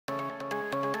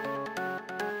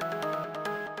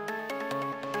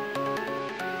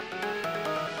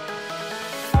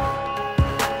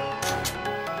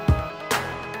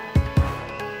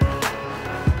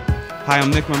Hi,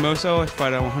 I'm Nick Mimoso. I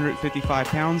fight at 155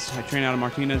 pounds. I train out of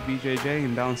Martinez BJJ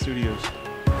in Balance Studios.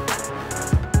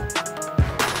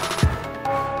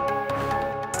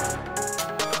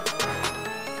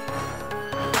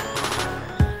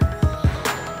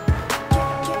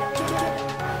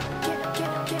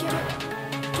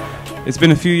 It's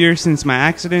been a few years since my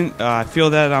accident. I feel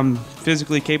that I'm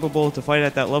physically capable to fight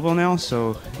at that level now,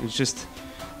 so it's just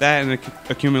that and the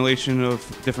accumulation of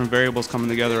different variables coming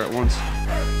together at once.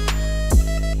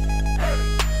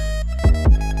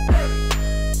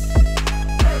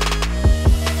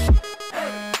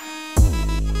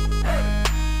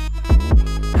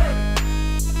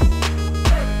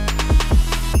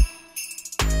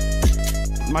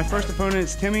 My first opponent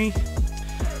is Timmy.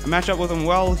 I match up with him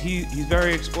well. He's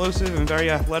very explosive and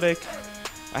very athletic.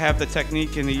 I have the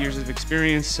technique and the years of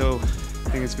experience, so I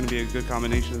think it's going to be a good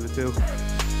combination of the two.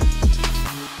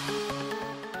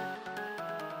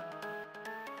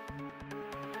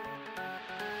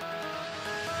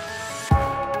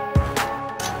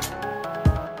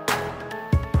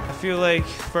 I feel like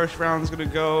first round is going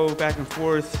to go back and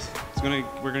forth.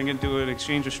 We're going to get into an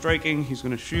exchange of striking. He's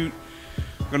going to shoot.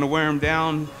 I'm going to wear him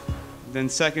down. Then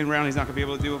second round, he's not going to be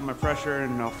able to deal with my pressure,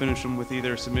 and I'll finish him with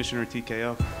either a submission or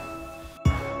TKO.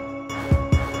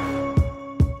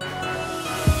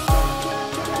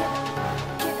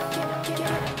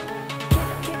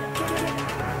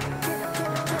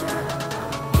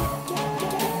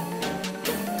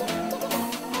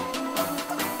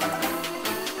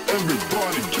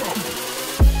 Everybody jump!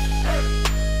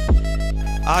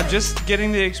 Just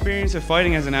getting the experience of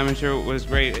fighting as an amateur was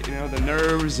great. You know, the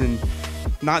nerves and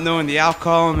not knowing the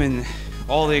outcome and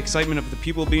all the excitement of the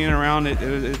people being around it,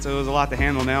 it was a lot to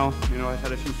handle now. You know, I've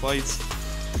had a few fights.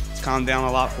 It's calmed down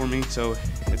a lot for me, so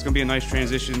it's going to be a nice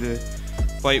transition to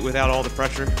fight without all the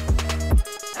pressure.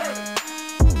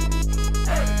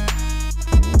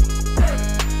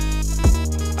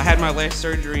 I had my last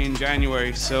surgery in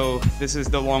January, so this is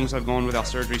the longest I've gone without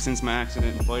surgery since my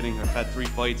accident in fighting. I've had 3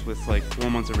 fights with like 4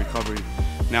 months of recovery.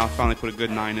 Now I finally put a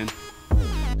good 9 in.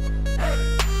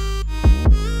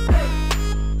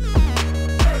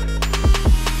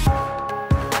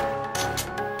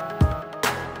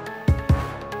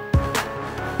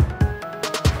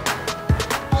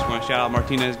 Shout out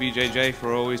Martinez BJJ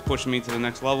for always pushing me to the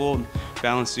next level, and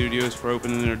Balance Studios for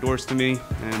opening their doors to me,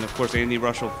 and of course Andy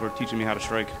Russell for teaching me how to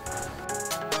strike.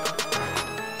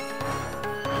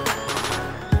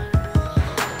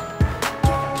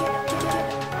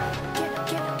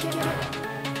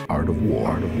 Art of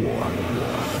war.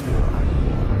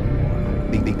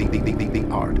 The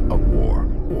art of